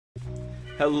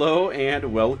Hello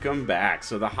and welcome back.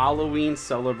 So the Halloween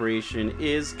celebration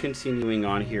is continuing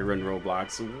on here in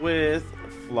Roblox with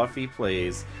Fluffy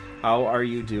Plays. How are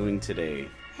you doing today?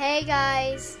 Hey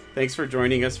guys. Thanks for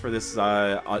joining us for this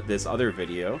other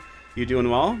video. You doing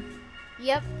well?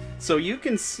 Yep. So you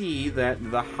can see that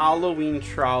the Halloween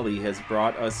trolley has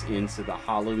brought us into the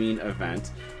Halloween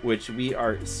event, which we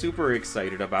are super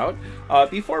excited about.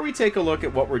 Before we take a look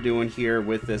at what we're doing here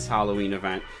with this Halloween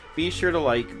event, be sure to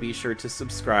like, be sure to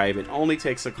subscribe. It only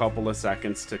takes a couple of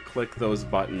seconds to click those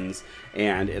buttons,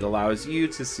 and it allows you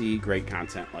to see great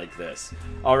content like this.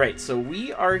 Alright, so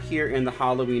we are here in the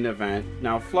Halloween event.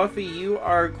 Now, Fluffy, you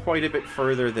are quite a bit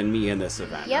further than me in this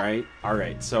event, Yep. right?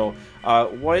 Alright, so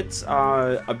what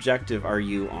objective are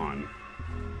you on?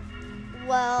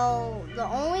 Well, the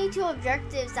only two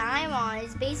objectives I'm on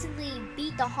is basically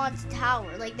beat the haunted tower,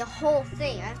 like the whole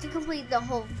thing. I have to complete the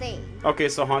whole thing. Okay,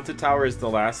 so Haunted Tower is the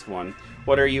last one.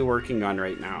 What are you working on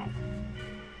right now?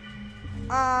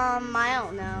 I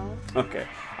don't know. Okay,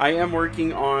 I am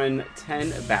working on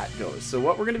 10 bat ghosts. So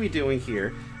what we're going to be doing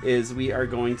here is we are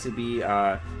going to be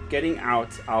getting out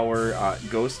our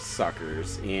ghost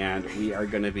suckers, and we are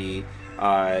going to be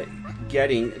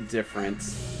getting different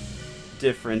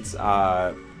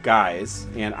guys,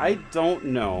 and I don't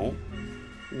know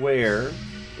where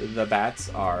the bats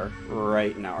are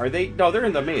right now. Are they? No, they're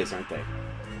in the maze, aren't they?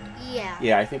 Yeah.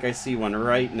 Yeah, I think I see one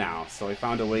right now. So I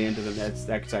found a way into the.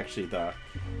 That's actually the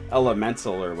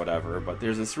elemental or whatever. But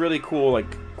there's this really cool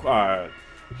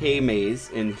hay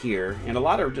maze in here, and a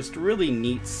lot of just really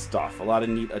neat stuff. A lot of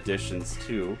neat additions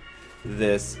to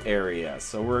this area.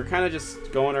 So we're kind of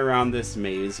just going around this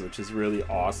maze, which is really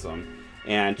awesome,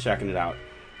 and checking it out.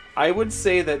 I would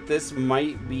say that this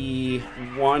might be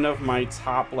one of my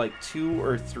top 2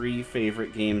 or 3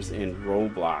 favorite games in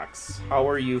Roblox. How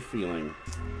are you feeling?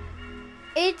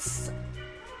 It's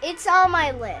on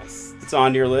my list. It's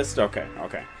on your list? Okay.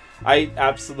 I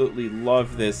absolutely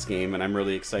love this game, and I'm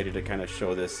really excited to kind of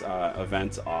show this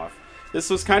event off. This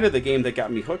was kind of the game that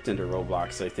got me hooked into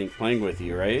Roblox, I think, playing with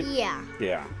you, right? Yeah.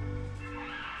 Yeah.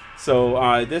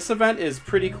 So this event is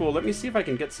pretty cool. Let me see if I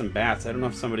can get some bats. I don't know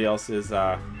if somebody else is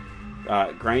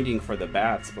grinding for the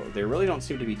bats, but there really don't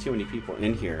seem to be too many people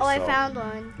in here. Oh, so. I found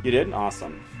one. You did?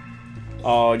 Awesome.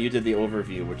 Oh, and you did the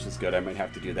overview, which is good. I might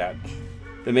have to do that.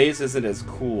 The maze isn't as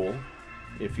cool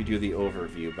if you do the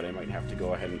overview, but I might have to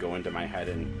go ahead and go into my head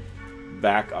and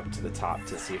back up to the top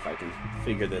to see if I can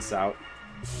figure this out.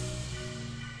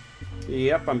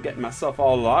 Yep, I'm getting myself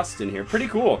all lost in here. Pretty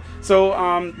cool. So,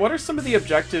 what are some of the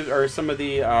objectives or some of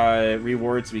the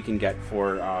rewards we can get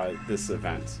for this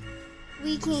event?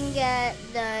 We can get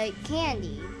the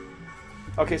candy.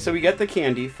 Okay, so we get the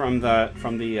candy from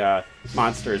the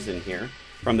monsters in here,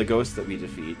 from the ghosts that we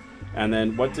defeat, and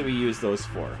then what do we use those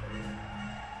for?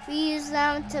 We use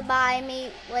them to buy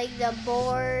the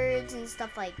boards and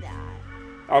stuff like that.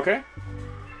 Okay.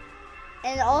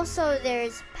 And also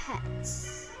there's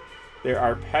pets. There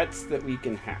are pets that we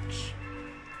can hatch.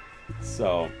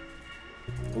 So,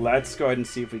 let's go ahead and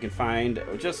see if we can find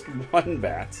just one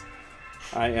bat.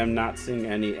 I am not seeing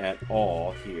any at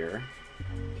all here.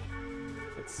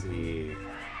 Let's see.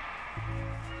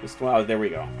 Oh, there we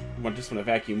go. Just want to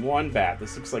vacuum one bat.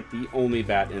 This looks like the only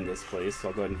bat in this place, so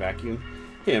I'll go ahead and vacuum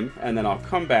him, and then I'll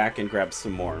come back and grab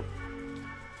some more.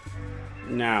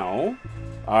 Now,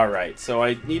 alright, so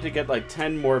I need to get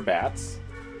 10 more bats,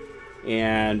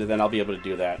 and then I'll be able to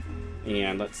do that.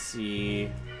 And let's see.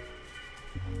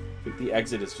 I think the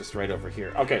exit is just right over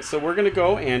here. Okay, so we're going to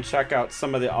go and check out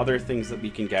some of the other things that we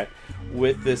can get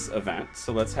with this event.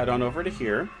 So let's head on over to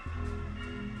here.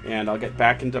 And I'll get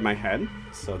back into my head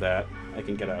so that I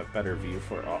can get a better view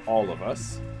for all of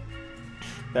us.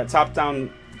 That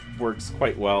top-down works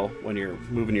quite well when you're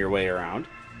moving your way around.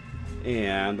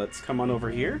 And let's come on over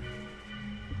here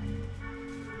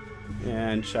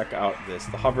and check out this.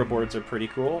 The hoverboards are pretty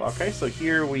cool. Okay, so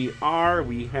here we are.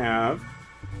 We have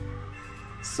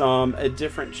some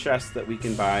different chests that we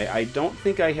can buy. I don't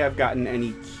think I have gotten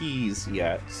any keys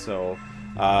yet, so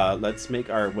let's make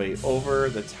our way over.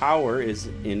 The tower is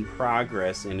in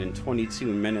progress, and in 22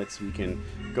 minutes we can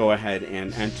go ahead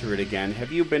and enter it again.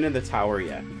 Have you been in the tower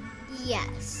yet?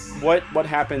 Yes. What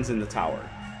happens in the tower?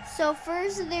 So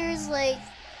first there's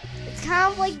it's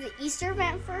kind of like the Easter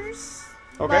event first.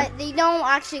 Okay. But they don't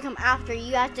actually come after.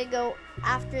 You have to go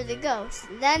after the ghost.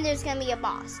 Then there's going to be a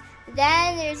boss.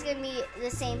 Then there's going to be the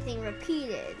same thing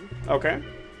repeated. Okay.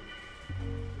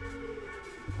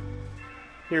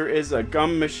 Here is a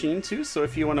gum machine too, so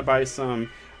if you want to buy some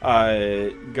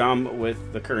gum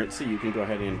with the currency, you can go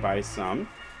ahead and buy some.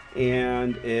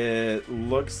 And it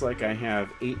looks like I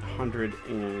have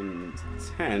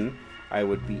 810 I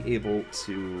would be able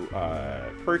to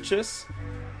purchase.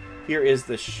 Here is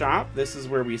the shop. This is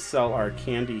where we sell our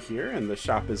candy here, and the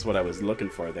shop is what I was looking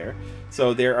for there.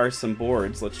 So there are some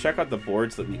boards. Let's check out the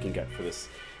boards that we can get for this.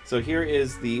 So here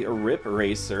is the RIP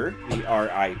Racer, the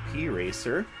RIP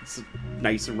Racer. It's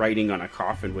nice writing on a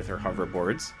coffin with her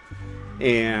hoverboards.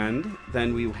 And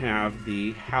then we have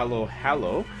the Hallow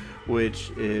Hallow, which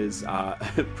is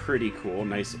pretty cool.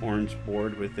 Nice orange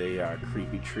board with a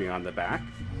creepy tree on the back.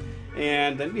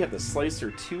 And then we have the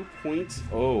Slicer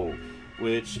 2.0,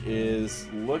 which is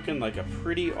looking like a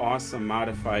pretty awesome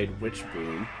modified witch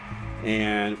broom.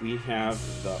 And we have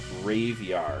the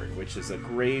Graveyard, which is a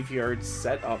graveyard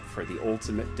set up for the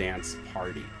ultimate dance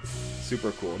party.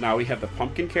 Super cool. Now we have the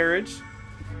Pumpkin Carriage.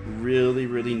 Really,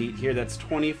 really neat here. That's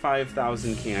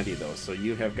 25,000 candy, though, so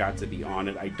you have got to be on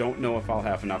it. I don't know if I'll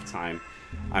have enough time.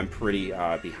 I'm pretty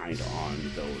behind on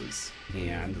those.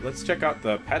 And let's check out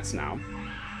the pets now.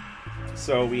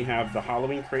 So we have the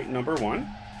Halloween crate number 1.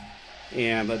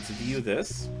 And let's view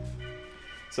this.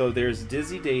 So there's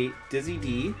Dizzy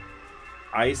D,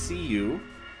 ICU,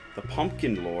 the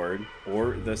Pumpkin Lord,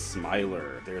 or the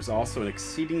Smiler. There's also an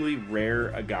exceedingly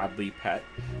rare godly pet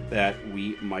that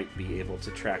we might be able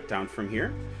to track down from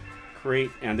here.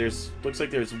 Crate, and looks like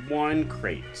there's one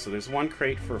crate. So there's one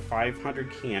crate for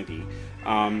 500 candy.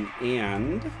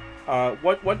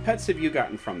 What pets have you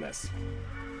gotten from this?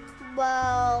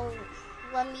 Well,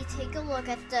 let me take a look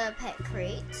at the pet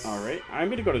crates. All right, I'm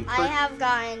gonna go to. I have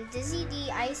gotten Dizzy D,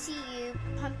 ICU,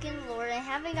 Pumpkin Lord. I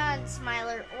haven't gotten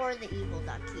Smiler or the Evil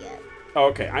Duck yet.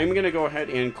 Okay, I'm gonna go ahead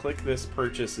and click this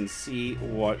purchase and see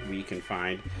what we can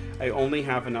find. I only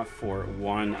have enough for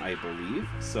one, I believe.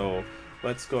 So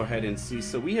let's go ahead and see.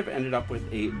 So we have ended up with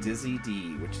a Dizzy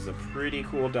D, which is a pretty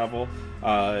cool devil,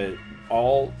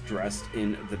 all dressed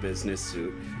in the business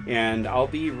suit. And I'll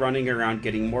be running around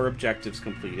getting more objectives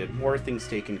completed, more things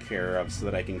taken care of, so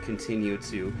that I can continue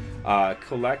to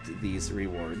collect these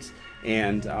rewards.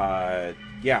 And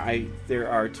yeah, there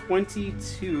are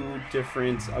 22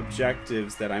 different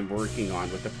objectives that I'm working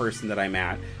on with the person that I'm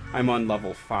at. I'm on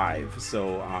level 5,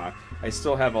 so I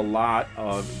still have a lot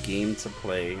of game to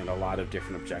play and a lot of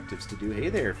different objectives to do. Hey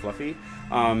there, Fluffy.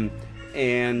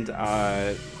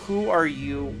 Who are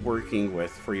you working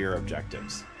with for your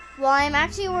objectives? Well, I'm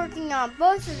actually working on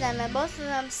both of them, and both of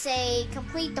them say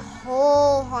complete the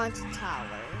whole haunted tower.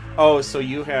 Oh, so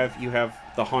you have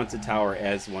the haunted tower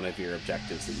as one of your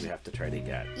objectives that you have to try to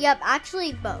get. Yep,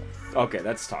 actually both. Okay,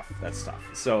 that's tough. That's tough.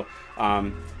 So,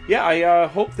 yeah, I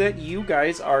hope that you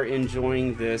guys are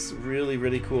enjoying this really,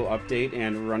 really cool update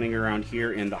and running around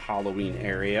here in the Halloween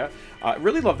area.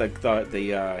 Really love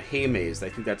the hay maze. I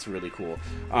think that's really cool.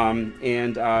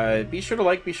 Be sure to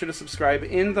like, be sure to subscribe.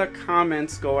 In the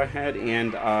comments, go ahead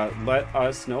and let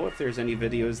us know if there's any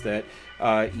videos that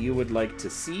you would like to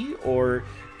see, or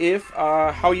if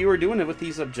how you are doing it with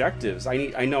these objectives.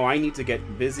 I know I need to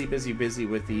get busy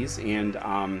with these, and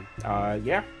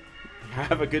yeah,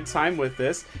 have a good time with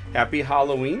this. Happy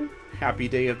Halloween, happy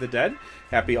Day of the Dead,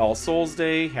 happy All Souls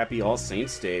Day, happy All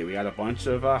Saints Day. We got a bunch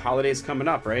of holidays coming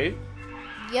up, right?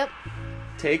 Yep.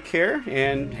 Take care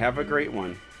and have a great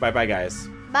one. Bye bye, guys.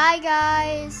 Bye,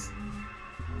 guys.